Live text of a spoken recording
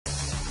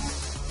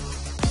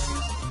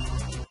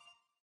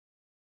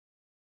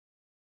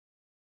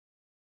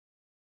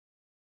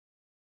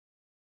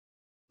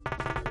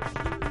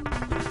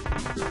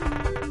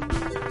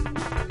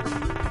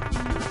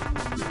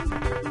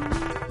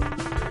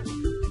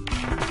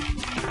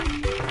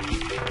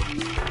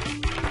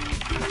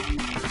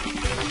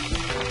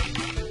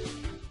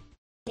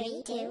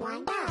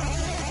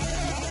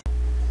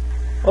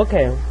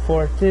Okay,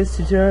 for this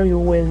tutorial you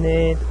will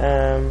need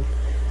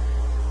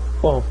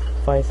well,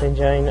 Psych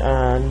Engine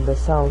and the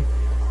sound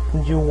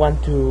you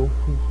want to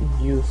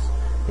use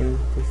in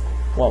this.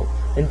 Well,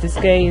 in this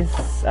case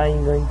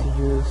I'm going to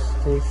use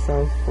this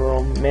sound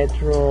from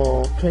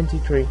Metro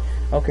 23.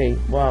 Okay,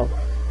 wow.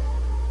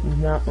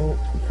 Now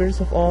first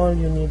of all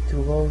you need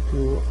to go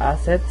to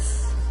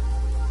assets,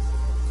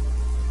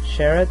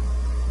 shared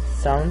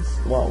sounds.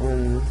 Well,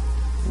 when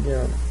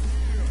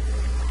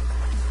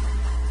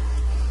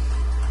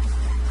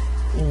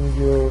in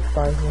your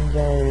Psych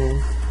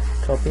Engine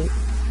copy,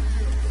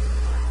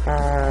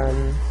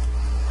 and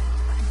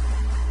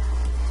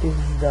this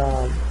is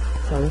the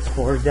sounds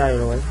for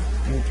dialogue.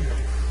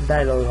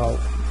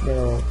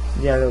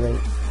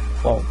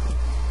 Well,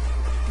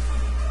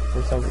 for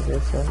example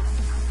this one.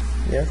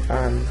 Yes,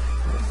 and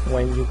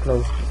when you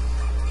close it.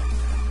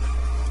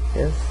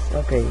 Yes,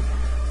 okay,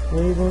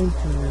 we're going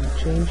to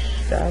change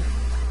that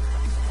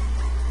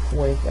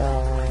with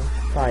a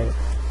file.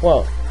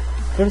 Well,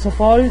 first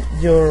of all,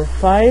 your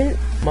file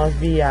must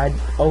be an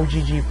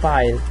OGG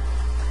file,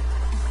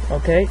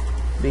 okay,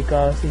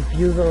 because if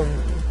you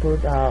don't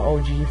put an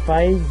OGG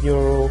file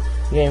your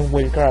game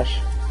will crash.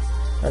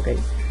 Okay,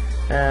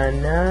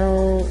 and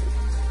now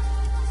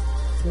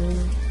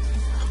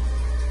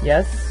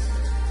yes,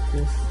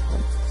 this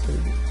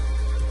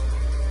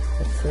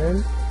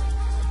excellent.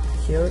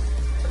 Here,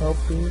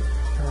 copy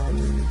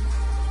and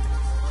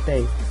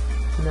paste.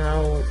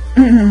 Now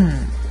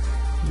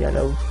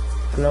yellow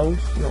close,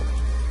 no,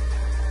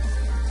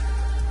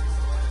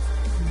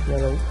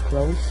 yellow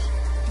close,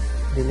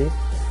 delete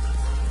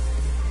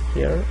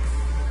here,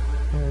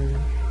 and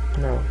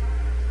now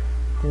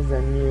this is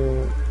a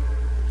new.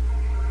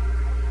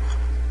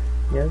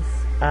 Yes,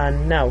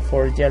 and now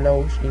for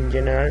yellows in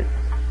general,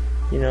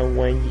 you know,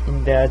 when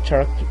in the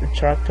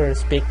character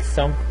speaks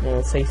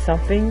say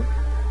something,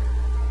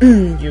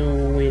 you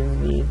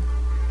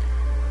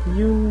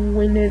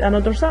will need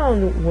another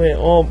sound.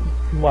 Oh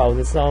wow,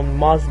 the sound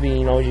must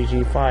be in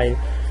OGG file,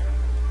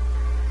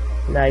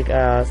 like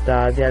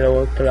the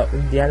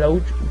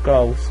dialogue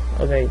close.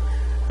 Okay,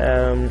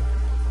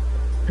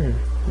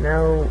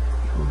 now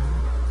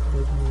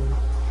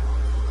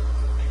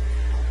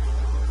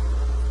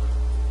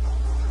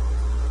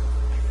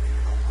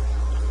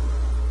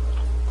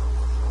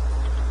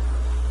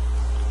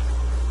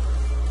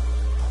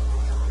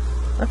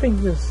I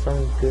think this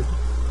sounds good.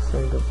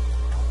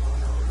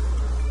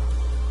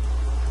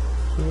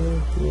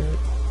 Here,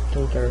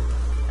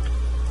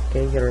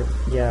 Geiger,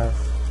 yes.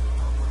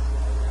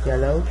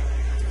 Yellow,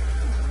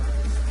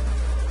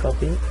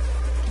 copy,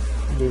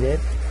 delete,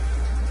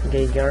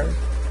 Geiger,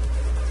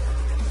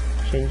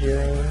 change the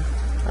name,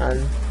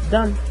 and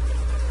done.